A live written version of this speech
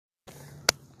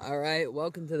Alright,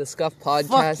 welcome to the Scuff Podcast.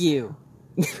 Fuck you.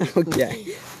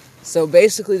 Okay. So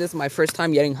basically, this is my first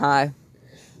time getting high,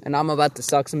 and I'm about to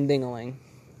suck some ding-a-ling.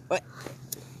 What?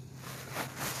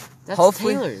 That's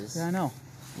Hopefully- Taylor's. Yeah, I know.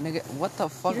 Nigga, what the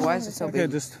fuck? Why is it so Okay,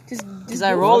 big? just Because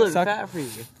I rolled it Suck. fat for you.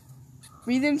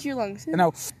 Breathe into your lungs.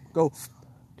 no. Go. Go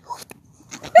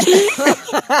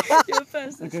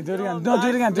fast. Okay, do it again. No, do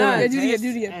it again. Do Yeah, it do again. it again, do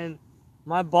it again. And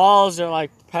my balls are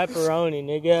like pepperoni,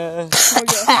 nigga.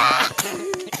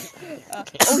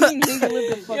 Oh, you nigga live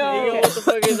the fuck Yo, what the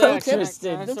fuck is that? tip.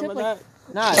 Tristan? Don't Some tip of like-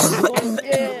 that? Nah,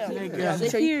 Yeah. Nigga. They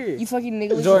show you, you fucking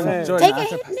nigga. Jordan. Take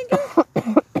after- a hit, nigga.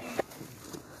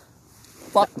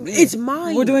 Fuck me. it's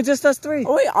mine. We're doing just us three.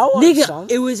 Oh, wait, I want Nigga, some.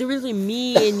 it was originally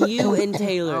me and you and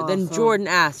Taylor. Then Jordan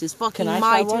asked. It's fucking Can I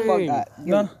my try one? turn.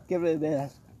 No. Give it a bit.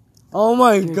 Oh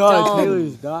my god, dumb.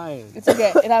 Taylor's dying. It's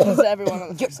okay. It happens to everyone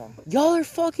on the first time. Y'all are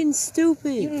fucking You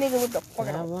stupid. nigga live the fuck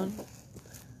Can I out. have one?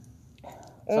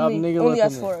 Only nigga us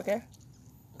looking four, okay?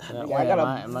 Yeah, I got a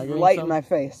am I getting light in some? my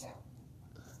face.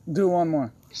 Do one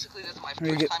more. Basically, this is my Here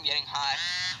you first go. time getting high,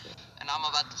 and I'm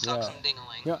about to suck Yeah. some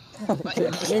ding-a-ling. Yeah.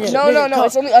 Nigga, No.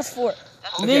 It's only us four.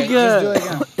 Okay, Nigga. just do it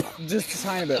again. Just a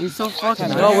tiny bit. You're so fucking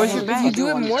Yo, dumb. where's your If bag? you do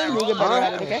it more, you'll get better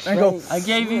at it, okay? And go. I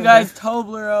gave you guys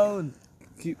Toblerone.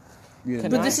 Yeah.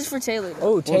 But this is for Taylor.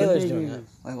 Though. Oh, Taylor's doing it.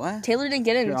 Wait, what? Taylor didn't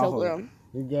get it Here, until I'll hold it. Toblerone.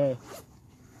 You're gay.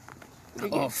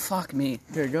 Oh, fuck me.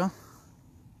 Here you go.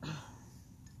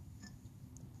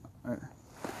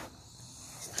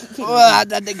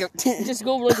 That nigga. Just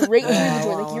go like right into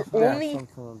the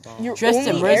joint. Like you're Tristan,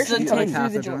 only where's air the should tin? come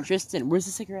Half through the a joint. joint. Tristan, where's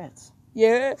the cigarettes?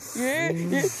 Yeah. We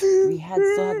still had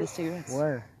the cigarettes.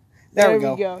 Where? There we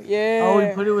go. Yeah. Oh,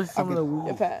 we put it with some of the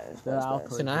It weed. passed. The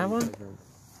alcohol. Can I have one?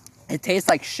 It tastes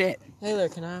like shit. Taylor,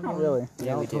 can I have Not one? really.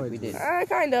 Yeah, we did.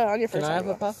 Kinda on your Can first I have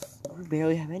time. a puff? We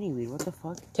barely have any weed. What the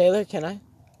fuck? Taylor, can I?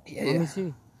 Yeah, Let me yeah.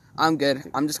 see. I'm good.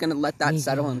 I'm just gonna let that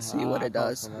settle and see what it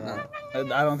does. I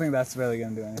don't think that's really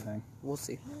gonna do anything. We'll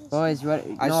see. Boys,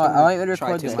 ready? I No, just I want you to try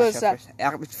record too this. much Let's go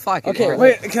at first. Fuck. Okay, it.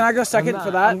 wait. Can I go second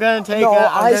for that? I'm gonna take No, a, I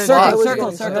I'm gonna circle, take- circle,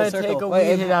 I'm circle, gonna circle. take a Wait,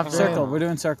 weed hit after Circle. him. We're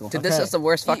doing circle. Dude, this Okay. is the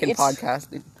worst fucking It's- podcast.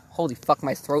 Dude. Holy fuck,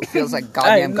 my throat feels like Hey,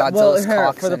 goddamn well, Godzilla's here,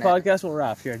 cocks for the in it. podcast, we'll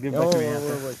wrap. Here, give it to me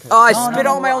after. Oh, I No, spit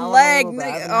no, on my I own wanna leg, know, but I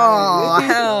nigga. haven't Oh,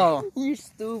 hell. You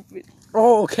stupid.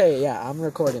 Oh, okay, yeah, I'm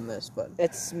recording this, but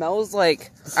It smells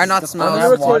like... Or not smells. I'm gonna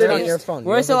record it water. on your phone.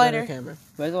 Where's You the have it on lighter? your camera.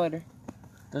 Where's the lighter?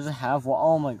 Does it have what?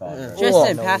 Oh my god.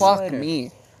 Tristan, Oh, pass the fuck lighter.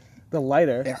 me. The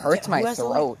lighter. It hurts Who my has the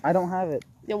throat. I don't have it.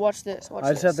 Yeah, watch this. Watch I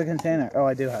just this. have the container. Oh,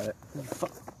 I do have it.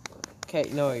 Okay,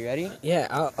 no, you ready?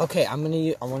 Yeah, okay, I want to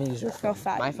use your How phone.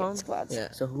 fat My you get, phone? squads. Yeah.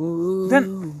 So who?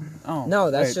 Then. Oh. No,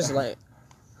 that's wait. just like,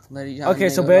 Okay,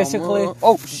 so basically-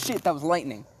 Oh, shit, that was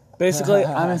lightning. Basically,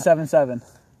 I'm in 7-7.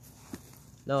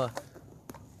 No.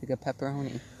 Like a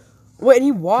pepperoni. Wait, I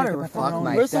need water. Fuck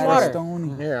my Where's the dad. water?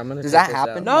 Stony. here, I'm gonna Does take that this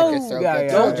happen? out. No. Like your throat Yeah,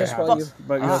 gets yeah, so yeah, just yeah. while you...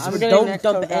 But you I'm guys- gonna Don't next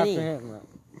dump dump after any. him.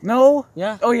 No.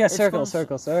 Yeah. Oh yeah, It's circle, fun.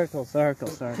 circle, circle, circle,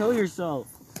 circle. Kill yourself.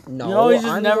 No, You always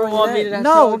just I'm never going want me next. to.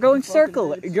 No, we're going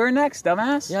circle. You're next,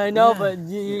 dumbass. Yeah, I know, Yeah. but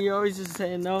you always just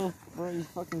say no. Bro, you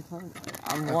fucking cunt.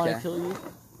 I want to Okay. kill you.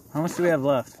 How much do we have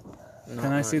left? No,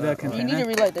 Can I see that You need to container?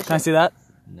 relight this Can I shit. see that?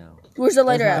 No. Where's the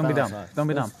lighter Don't at? be dumb. Don't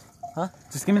be dumb. Huh?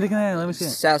 Just give me the container. Let me see it.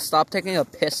 Seth, stop taking a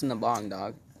piss in the bong,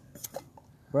 dog.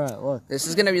 Bro, look. This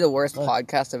is gonna be the worst Look.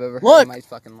 podcast I've ever heard Look. in my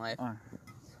fucking life. Alright.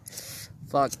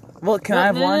 Fuck. Well, can I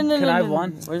have one? Can I have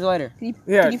one? Where's the lighter?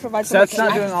 Yeah. Can you provide some Seth's light?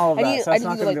 not doing all of I that. need- I Seth's need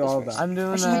not to gonna light do this all of first. that. I'm doing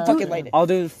I should that. fucking light it. I'll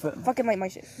do. Fucking light my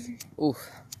shit. Oof.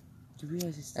 Do you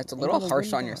realize it's That's a little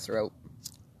harsh on your throat.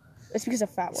 It's because of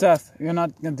fat one. Seth, you're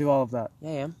not gonna do all of that. Yeah,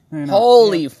 I am. No, you're not.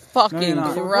 Holy No, fucking you're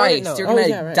not. Christ. No. You're Oh, gonna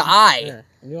yeah, right. die. Here,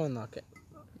 you unlock it.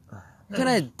 You're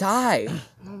gonna die.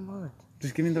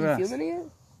 Just give me the You rest. feeling it yet?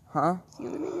 Huh?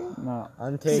 Feeling it yet? No.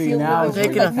 I'm See, taking. now I'm it's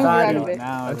taking really- a move around a fatty. bit.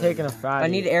 Now I'm it taking a is. fatty. I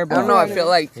need air I don't bubble. know, I feel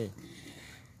like... He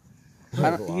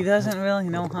doesn't really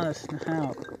know how to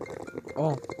snap.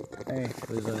 Oh, Hey.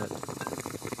 what is that?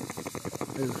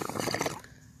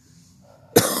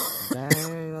 Dang,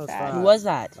 that was fast. Who was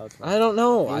that? I don't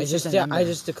know. It I was just just a number. I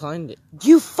just declined it.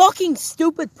 You fucking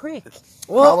stupid prick.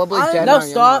 Probably Jenna no, or your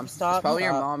stop, mom. stop, It's probably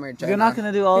your stop. mom or Jenna. You're not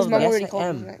gonna do all His of mom that. already I called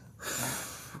am. me tonight.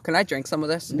 Can I drink some of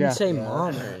this? You didn't Yeah. say Yeah.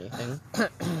 mom or anything.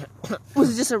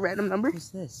 Was it just a random number? Who's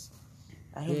this?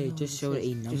 I don't Yeah, know it just who showed this a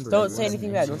is. number. Don't It say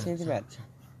anything wasn't bad. Don't say anything bad.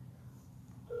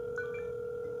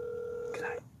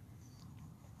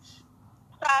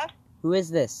 Seth, Who is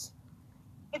this?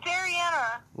 it's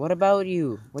Ariana. What about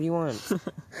you? What do you want?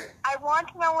 I want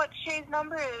to know what Shay's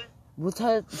number is. We'll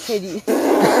tell Shady. She's with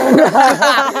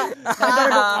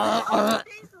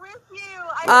you.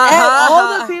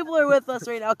 All the people are with us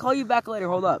right now. I'll call you back later.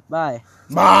 Hold up. Bye.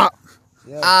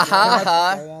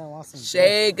 Aha. Ariana wants some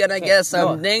Shay gonna get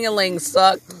some ding-a-ling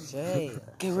suck. Jay.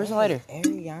 Okay, where's the lighter?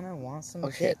 Ariana wants some Oh,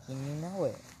 shit. dick, and you know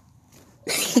it.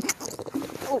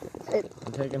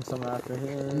 I'm taking some after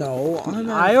here. No,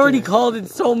 I already called it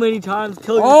so many times.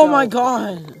 Kill yourself. Oh my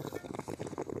god.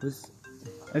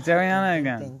 It's Ariana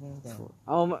again. Ding, ding, ding.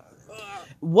 Oh my.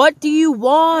 What do you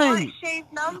want? What's Shay's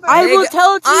number? I will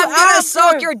tell it to you I'm gonna after.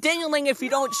 suck your ding-a-ling if you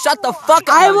don't shut the fuck up.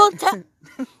 I will tell.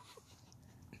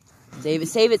 Save it,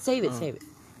 save it, save it, save it.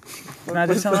 Can I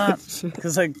just tell that?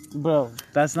 Because, like, bro,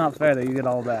 that's not fair that you get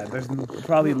all that. There's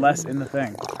probably less in the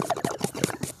thing.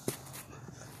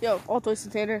 Yo, all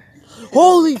twisted tater.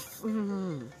 Holy!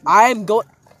 I'm going.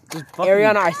 Just fucking-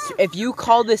 Ariana, if you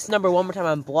call this number one more time,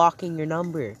 I'm blocking your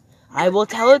number. I will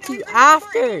tell it to you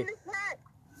after.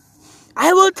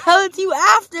 I will tell it to you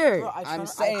after. I'm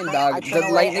saying, dog, the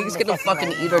lightning's gonna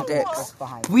fucking eat our dicks.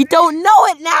 We don't know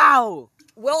it now.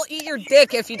 We'll eat your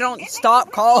dick if you don't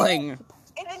stop calling.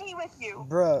 Isn't he with you?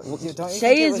 Bro, dude, don't you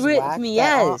Shay think it is was with whack me,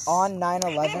 that yes. On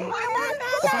 9/11,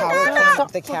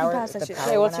 the power pass that shit.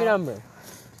 Hey, what's your number?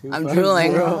 I'm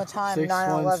drooling. All the time,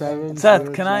 9/11.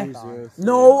 Seth, can I?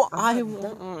 No, I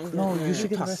won't. No, you should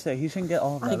get the rest of it. He shouldn't get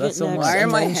all of I that. get That's so next. much. Why are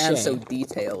my And then hands Shay. so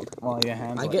detailed? Well, your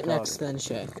hands I like get that. next then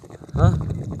Shay. Huh?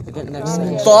 I get next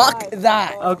then Shay. Fuck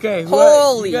that. Okay,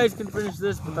 Holy- you guys can finish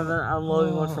this, but then I'm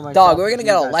loading one for myself. Dog, we're gonna You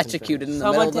get guys can electrocuted in the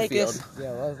Someone middle of the take field. this. Yeah,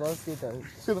 let's get that.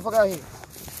 Dude, the fuck out of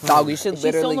here. Dog, we should Is she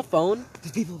still on literally. the phone?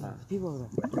 There's people over there. People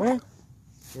over there.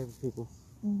 There's people.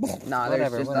 Nah,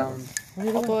 Whatever, there's just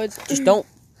Altoids. Just don't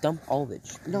dump all of it.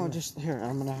 No, just here.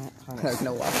 I'm gonna. there's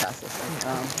no walk past this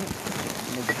thing.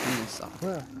 Nigga, please stop.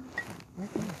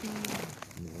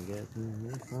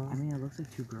 I mean, it looks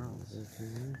like two girls.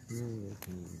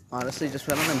 Honestly, just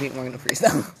put on a beat and we're gonna freeze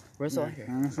them. Where's the lighter?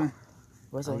 Honestly.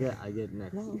 Where's the lighter? I get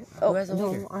next. Who has the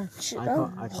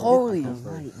lighter? Holy.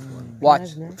 Watch,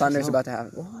 thunder's about to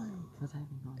happen.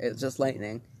 It's just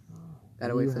lightning.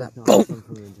 Gotta wait for that.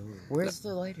 Boom! Where's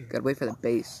the lighter? Gotta wait for the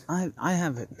bass. I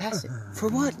have it. Pass it. For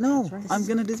what? No, I'm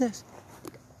gonna do this.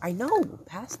 I know.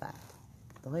 Pass that.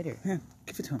 The lighter. Here,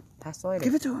 give it to him. Pass the lighter.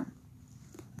 Give it to him.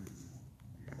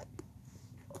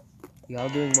 Y'all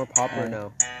doing more popper or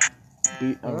no?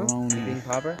 You Beat-a-roni. doing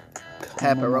popper?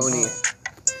 Pepperoni.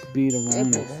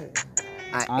 Beat-a-roni.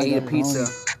 I I ate a got pizza.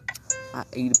 I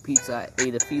ate a pizza. I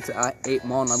ate a pizza. I ate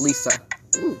Mona Lisa.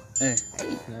 Hey.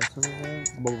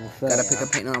 Gotta pick a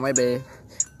paint on my bed.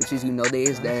 Bitches, you know they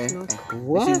is there.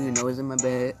 What? Bitches, you know is in my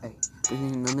bed. Bitches,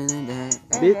 you know they is there.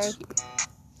 Bitch.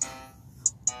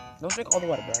 Don't drink all the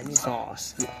water, bro. I need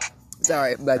Sauce. It's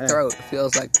alright, my throat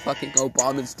feels like fucking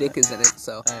Obama's dick is in it,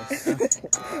 so.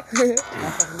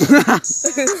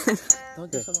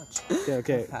 Don't do so much.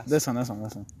 Okay. This one.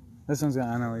 This one's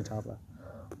gonna annually chopper.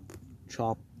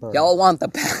 Chopper. Y'all want the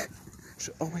pack.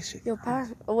 Oh, wait, shit. Yo,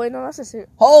 pass. Oh, wait, no, that's a suit.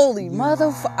 Holy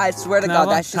motherfucker. I swear to Can I God, have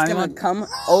one? that's just Tiny gonna one? come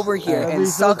over here That'd and be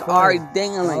so suck funny. our That'd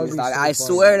dinglings, be dog. so I funny.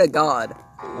 swear to God.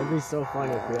 That'd be so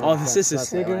funny if we Oh, all this is a cut that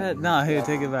cigarette? one. Nah, here,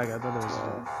 take it back. I thought it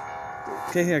was.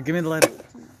 Okay, here, give me the lighter.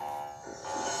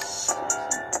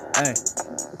 Hey,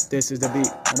 this is the beat.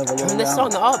 Whenever I you're mean, this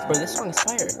down, song up, bro. This song is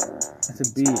fire. it's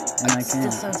a beat, and I can't.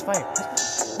 This sounds fire.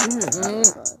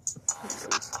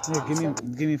 Here,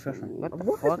 give me a fresh one. What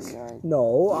the fuck?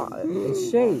 No, it's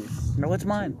Shay's. No, it's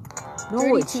mine.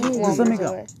 No, it's 32 Shay's. Just let me kilometers go.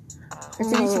 away. Or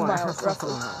 32 miles,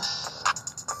 roughly.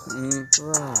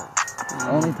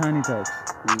 Only tiny touch.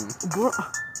 Bro,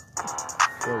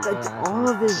 that's all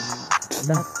of it.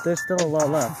 There's still a lot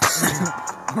left.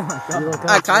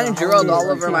 I kind of drilled all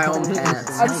over my own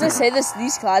pants. I'm just gonna say this,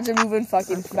 these clouds are moving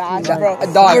fucking fast, Dog, bro.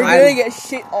 dog, You're I'm- gonna get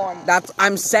shit on.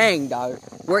 I'm saying, dog.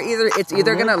 It's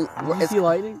either gonna, You see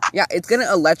lightning? it's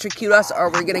gonna electrocute us or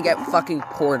we're gonna get fucking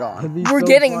poured on. That'd be We're so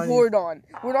getting funny. poured on.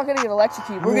 We're not gonna get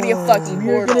electrocuted. We're gonna get fucking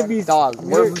We're poured gonna on. be Dog,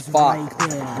 we're fucked.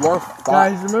 We're fucked.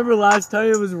 Guys, remember last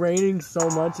time it was raining so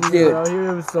much and we Dude. were out here?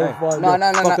 It was so fun. No.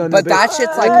 Fuck on But the that bitch.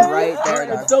 shit's like right there,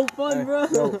 It's dog. so fun, bro.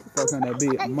 Yo, fuck on that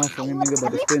beat. Motherfucking nigga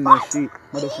about to spin that sheet.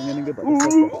 Motherfucking nigga about to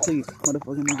fuck that please.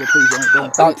 Motherfucking nigga, please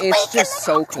don't. Dog, it's just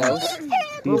so close.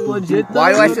 Legit,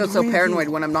 Why do though, I feel so paranoid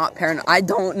when I'm not paranoid? I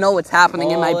don't know what's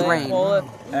happening in my brain.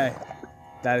 Hey,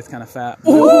 that is kind of fat.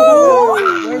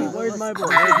 Where's my boy?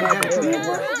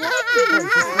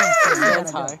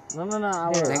 That's high. No.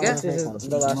 Nigga? This is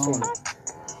the last one.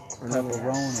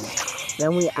 Pepperoni.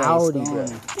 Then we outie, bro.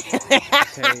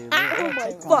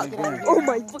 Fuck. Oh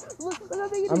my fuck. Look,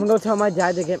 I'm gonna go tell my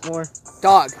dad to get more.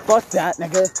 Dog, Fuck that,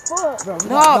 nigga.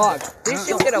 dog, this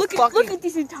shit's gonna look fucking. at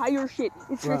this entire shit.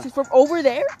 It stretches from over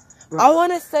there I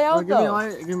want to stay out Give me a though.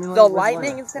 light. Give me a light. The Where's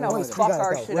lightning light? is gonna Where's fuck light?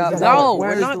 our shit up. No,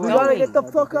 Where's we're not the going. light? Get the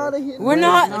fuck out of here. We're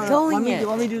not going yet.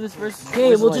 Let me do this first.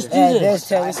 Okay, we'll just do this.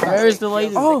 Where's the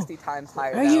light? Oh, 60 times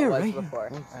higher right than here, it was right here.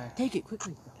 before. Take it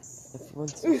quickly.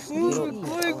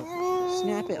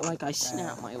 Snap it like I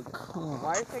snap my cum.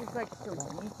 Why are things like so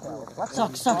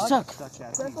detailed? Suck.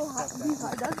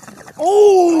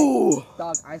 Oh!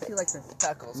 Dog, I see like the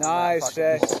speckles. Nice,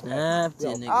 Shay. Snapped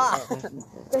it, Ah.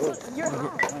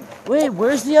 nigga. Wait,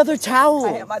 where's the other I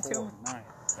towel? hit my tooth.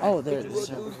 Oh, there.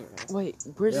 Wait,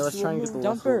 where's Yeah, let's try and get the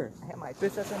dumper? I hit my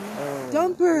tooth.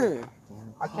 Dumper.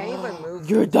 I can't even move.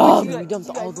 You're dumb. You dumped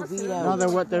all the weed No, out. there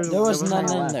was none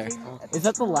in there. Is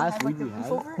that the last weed we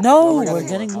had? No, we're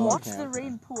getting more. Watch the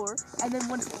rain pour, and then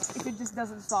if it just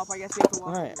doesn't stop, I guess we have to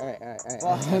walk. Alright.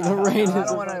 The rain I is.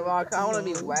 don't want to walk. I want to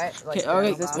be wet. Like,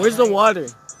 Okay, Where's the water?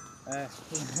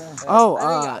 Oh,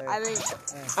 I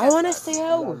think I want to stay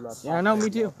out. Yeah, I know. Me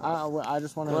too. I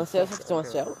just want You want to to. stay out? You want to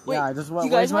stay out? Yeah, I just want.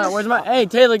 you guys Where's my? Hey,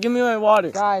 Taylor, give me my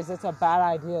water. Guys, that's a bad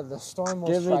idea. The storm will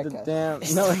Give me strike the us.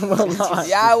 damn. No, it will not.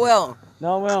 yeah, I will.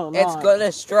 No, it will not. It's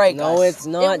gonna strike us. No, it's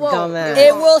not, won't. dumbass.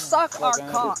 It will suck our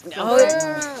cock. No,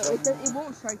 It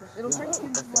won't strike us. It'll strike us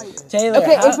in flight. Taylor.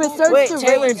 Okay, if it starts Wait, to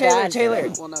Taylor, rain Taylor, bad- Taylor.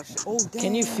 Well, no shit.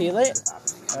 Can you feel it?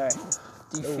 Alright.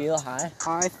 Do you feel high?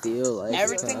 I feel like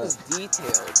everything is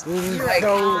detailed.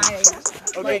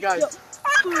 Okay, guys.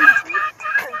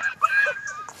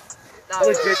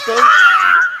 Legit though?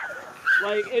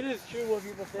 Like, it is true what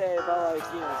people say about, like,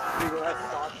 people that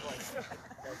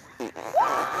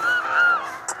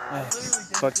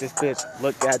Fuck this bitch.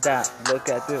 Look at that. Look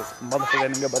at this. Motherfucker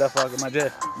nigga better fuck my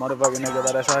jet. Motherfucker nigga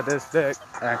better suck this dick.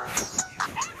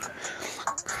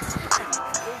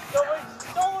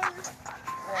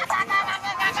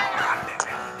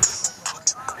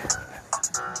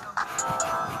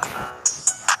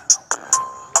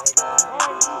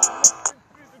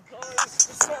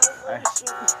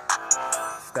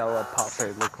 Stella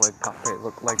Poppy look like Poppy,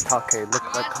 look like Take,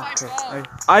 look like Take. Hey,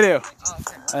 I do.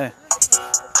 Hey.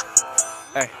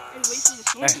 Hey. And wait for the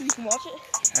storm so we can watch it.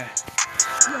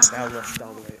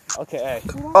 Okay, hey.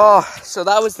 Oh, so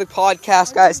that was the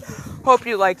podcast, guys. Hope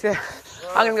you liked it.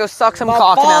 I'm gonna go suck some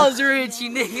cock now. are itchy,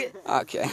 nigga. Okay.